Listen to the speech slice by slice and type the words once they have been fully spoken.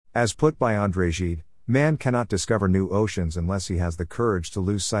As put by André Gide, man cannot discover new oceans unless he has the courage to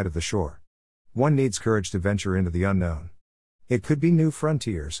lose sight of the shore. One needs courage to venture into the unknown. It could be new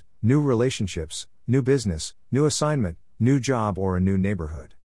frontiers, new relationships, new business, new assignment, new job, or a new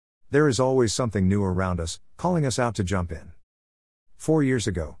neighborhood. There is always something new around us, calling us out to jump in. 4 years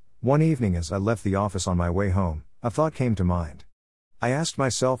ago, one evening as I left the office on my way home, a thought came to mind. I asked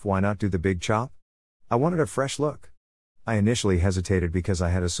myself, why not do the big chop? I wanted a fresh look. I initially hesitated because I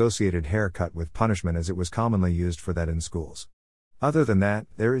had associated haircut with punishment as it was commonly used for that in schools. Other than that,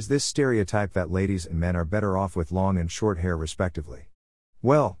 there is this stereotype that ladies and men are better off with long and short hair respectively.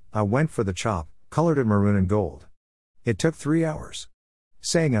 Well, I went for the chop, colored it maroon and gold. It took 3 hours.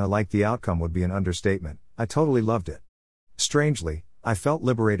 Saying I liked the outcome would be an understatement. I totally loved it. Strangely, I felt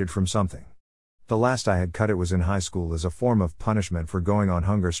liberated from something. The last I had cut it was in high school as a form of punishment for going on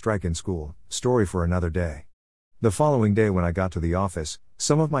hunger strike in school, story for another day. The following day when I got to the office,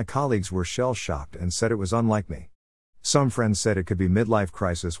 some of my colleagues were shell-shocked and said it was unlike me. Some friends said it could be midlife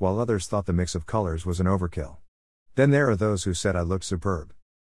crisis while others thought the mix of colors was an overkill. Then there are those who said I looked superb.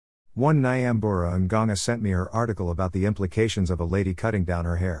 One Nyambura Nganga sent me her article about the implications of a lady cutting down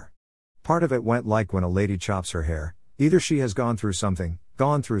her hair. Part of it went like when a lady chops her hair, either she has gone through something,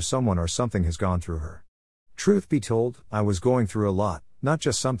 gone through someone, or something has gone through her. Truth be told, I was going through a lot, not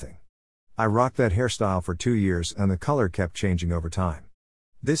just something. I rocked that hairstyle for 2 years and the color kept changing over time.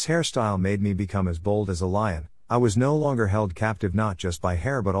 This hairstyle made me become as bold as a lion. I was no longer held captive not just by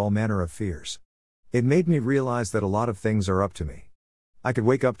hair but all manner of fears. It made me realize that a lot of things are up to me. I could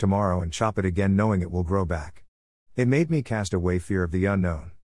wake up tomorrow and chop it again knowing it will grow back. It made me cast away fear of the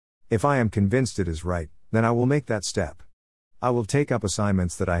unknown. If I am convinced it is right, then I will make that step. I will take up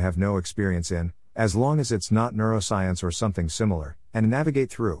assignments that I have no experience in, as long as it's not neuroscience or something similar, and navigate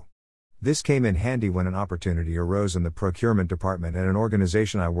through. This came in handy when an opportunity arose in the procurement department at an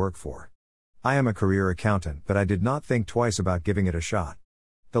organization I work for. I am a career accountant, but I did not think twice about giving it a shot.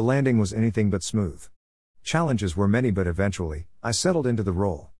 The landing was anything but smooth. Challenges were many, but eventually, I settled into the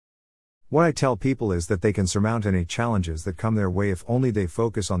role. What I tell people is that they can surmount any challenges that come their way if only they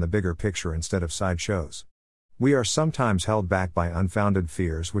focus on the bigger picture instead of sideshows. We are sometimes held back by unfounded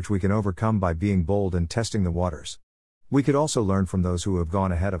fears which we can overcome by being bold and testing the waters. We could also learn from those who have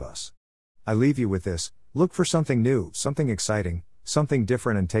gone ahead of us. I leave you with this: look for something new, something exciting, something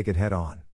different, and take it head on.